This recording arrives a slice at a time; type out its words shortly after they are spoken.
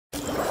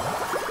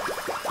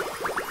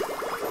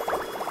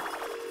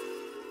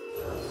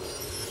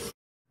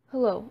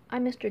Hello,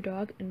 I'm Mr.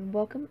 Dog, and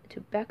welcome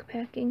to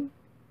backpacking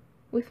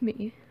with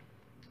me.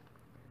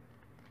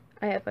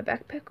 I have my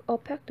backpack all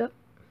packed up,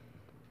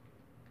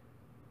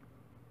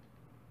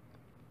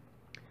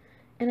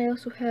 and I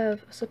also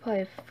have a supply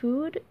of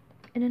food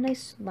and a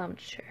nice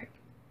lounge chair.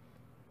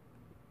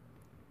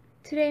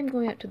 Today I'm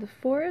going out to the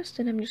forest,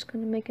 and I'm just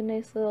going to make a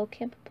nice little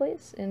camp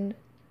place and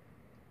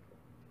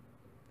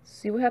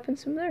see what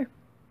happens from there.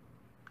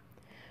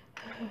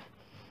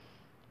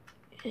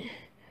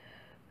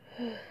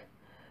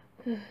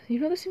 You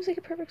know, this seems like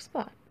a perfect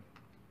spot.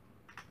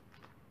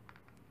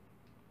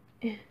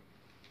 Seems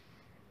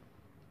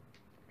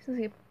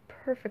like a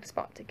perfect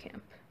spot to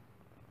camp.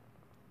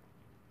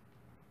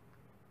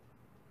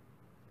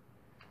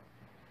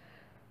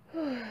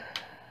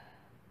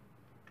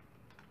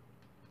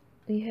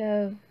 We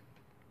have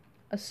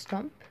a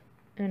stump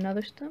and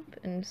another stump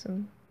and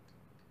some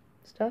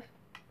stuff.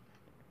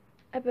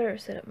 I better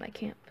set up my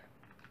camp.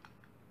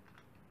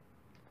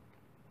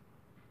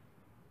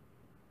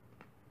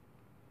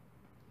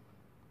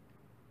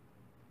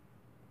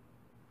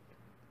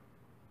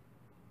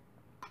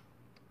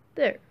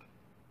 There.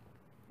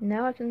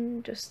 Now I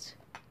can just,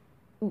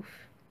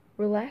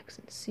 relax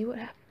and see what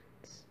happens.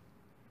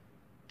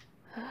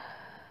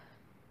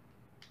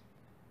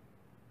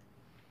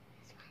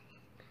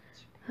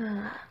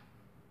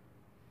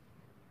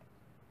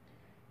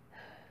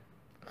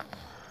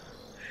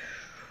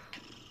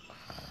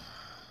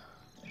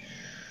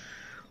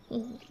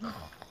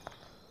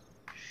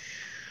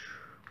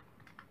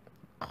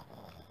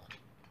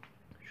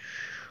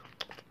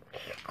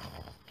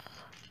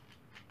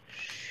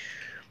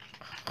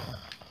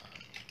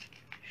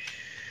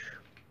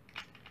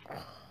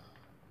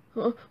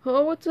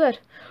 Oh, what's that?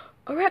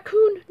 A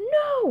raccoon?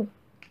 No!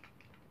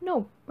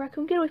 No,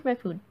 raccoon, get away from my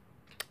food.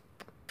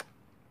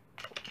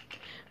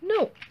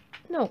 No,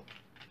 no,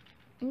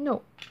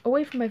 no,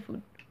 away from my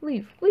food.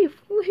 Leave,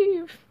 leave,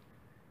 leave.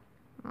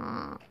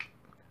 Oh.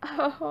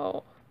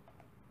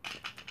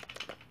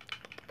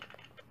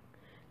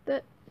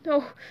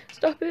 No,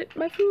 stop it,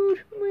 my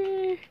food.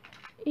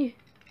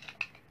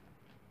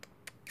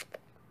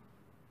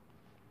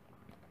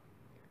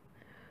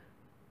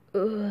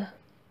 Ugh.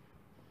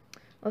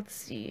 Let's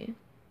see.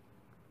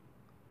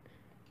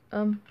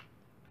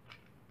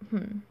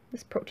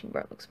 This protein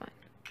bar looks fine.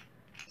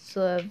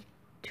 So I have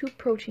 2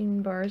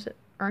 protein bars that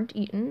aren't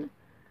eaten,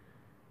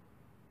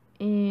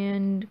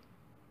 and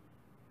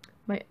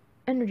my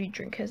energy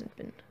drink hasn't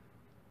been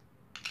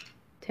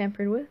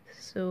tampered with,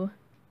 so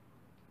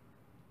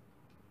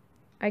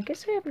I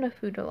guess I have enough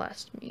food to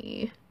last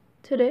me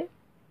today.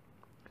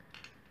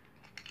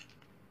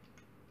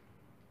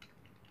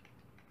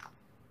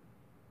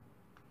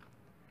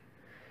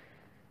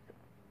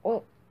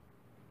 Well,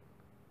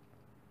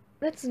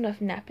 that's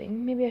enough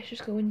napping. Maybe I should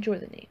just go enjoy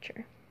the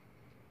nature.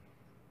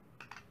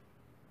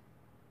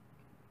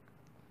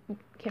 Ooh,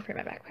 can't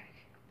forget my backpack.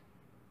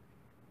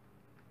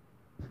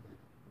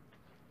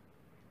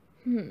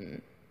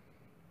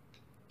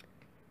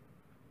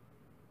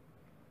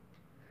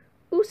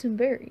 Ooh, some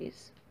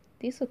berries.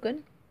 These look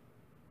good.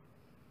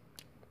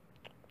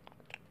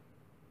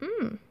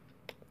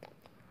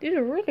 These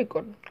are really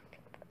good.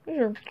 These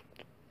are...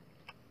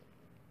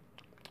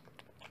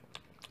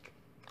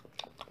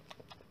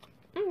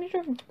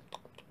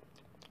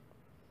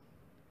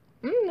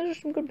 those are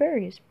some good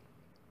berries.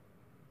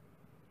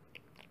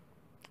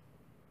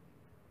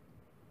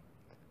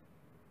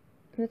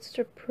 That's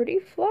a pretty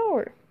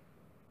flower.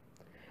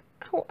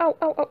 Ow, ow,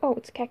 ow, ow, ow,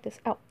 it's a cactus.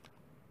 Ow.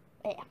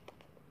 Yeah.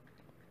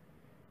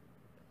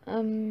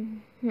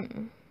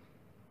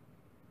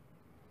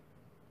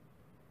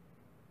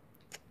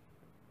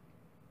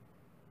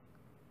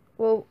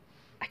 Well,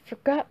 I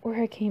forgot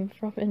where I came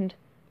from, and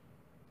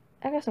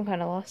I guess I'm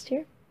kind of lost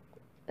here.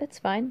 That's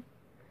fine.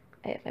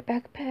 I have my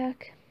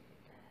backpack.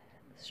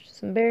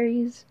 Some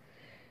berries.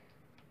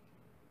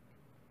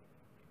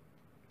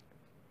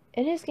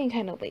 It is getting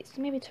kind of late,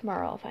 so maybe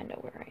tomorrow I'll find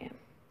out where I am.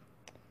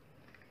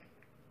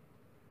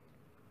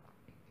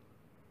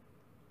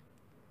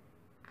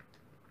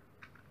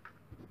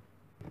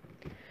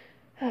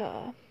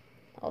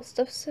 All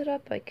stuff set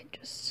up, I could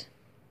just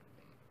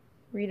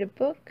read a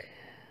book,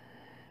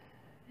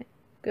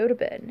 go to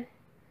bed.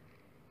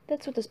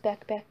 That's what this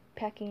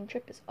backpacking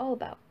trip is all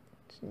about.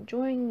 It's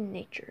enjoying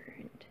nature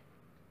and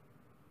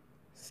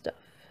stuff.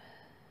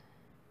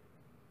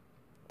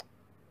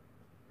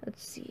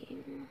 Let's see.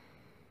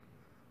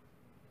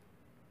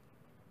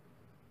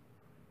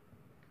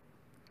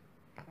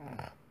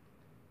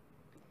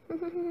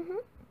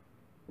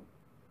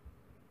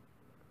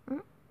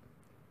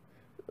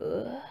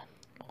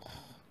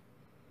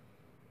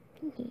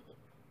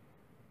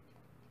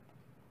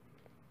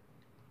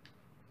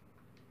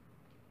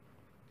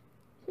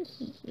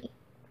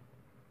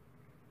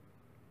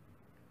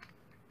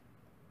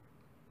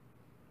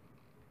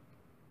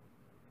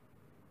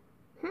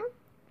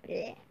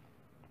 Yeah.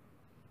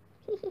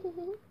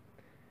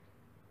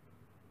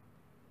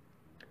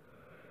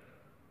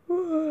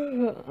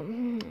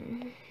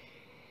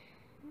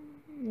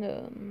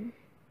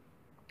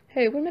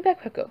 Hey, where'd my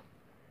backpack go?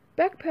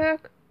 Backpack.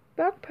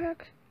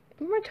 Backpack.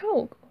 Where'd my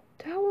towel go?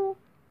 Towel.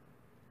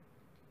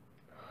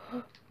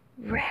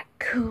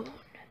 Raccoon.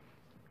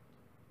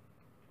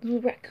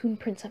 Little raccoon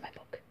prints on my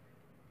book.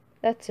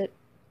 That's it.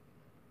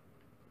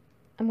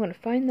 I'm gonna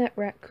find that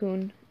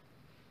raccoon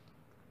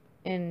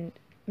and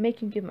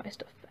make him give my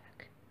stuff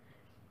back.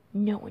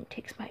 No one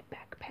takes my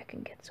backpack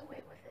and gets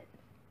away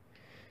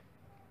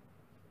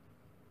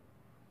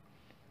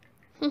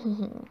with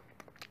it.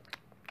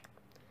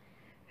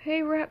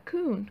 Hey,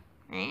 raccoon.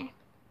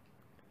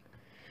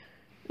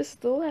 This is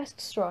the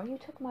last straw. You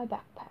took my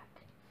backpack.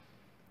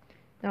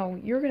 Now,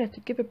 you're gonna have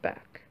to give it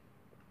back.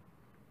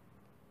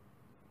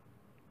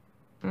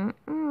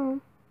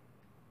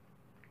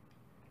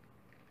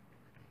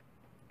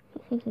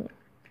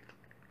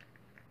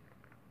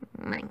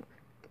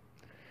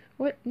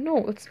 What? No,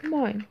 it's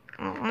mine.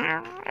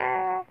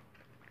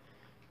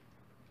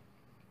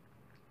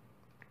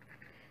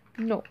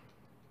 No.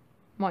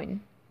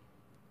 Mine.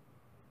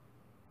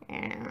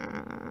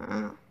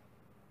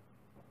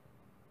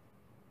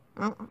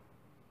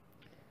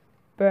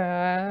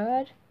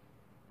 Bad.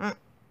 I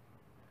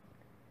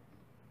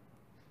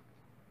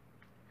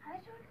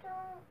don't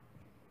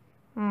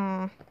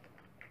know.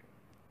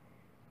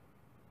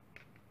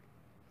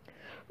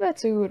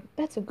 That's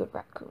a good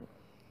raccoon.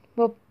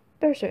 Well,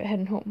 better start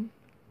heading home.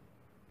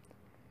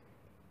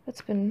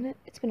 It's been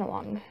a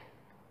long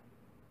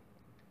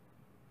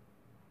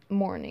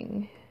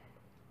morning.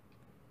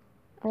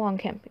 A long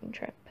camping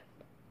trip.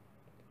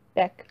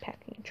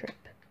 Backpacking trip.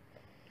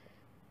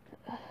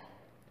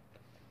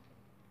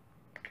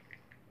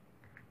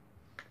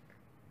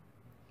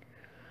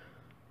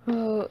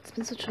 Oh, it's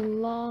been such a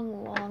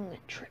long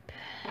trip.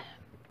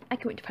 I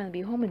can't wait to finally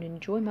be home and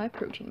enjoy my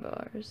protein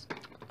bars.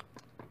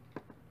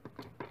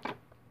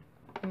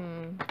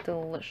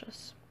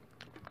 Delicious.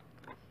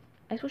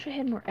 I just wish I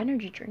had more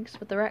energy drinks,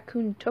 but the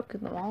raccoon took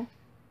them all.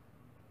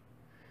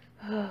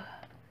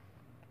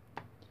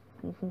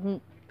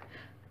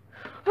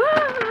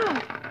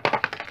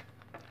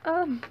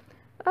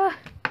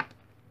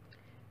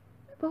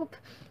 Well,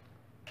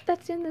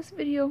 that's in this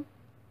video.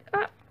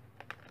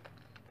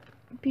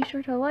 Be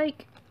sure to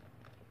like,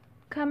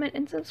 comment,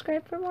 and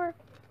subscribe for more.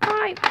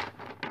 Bye!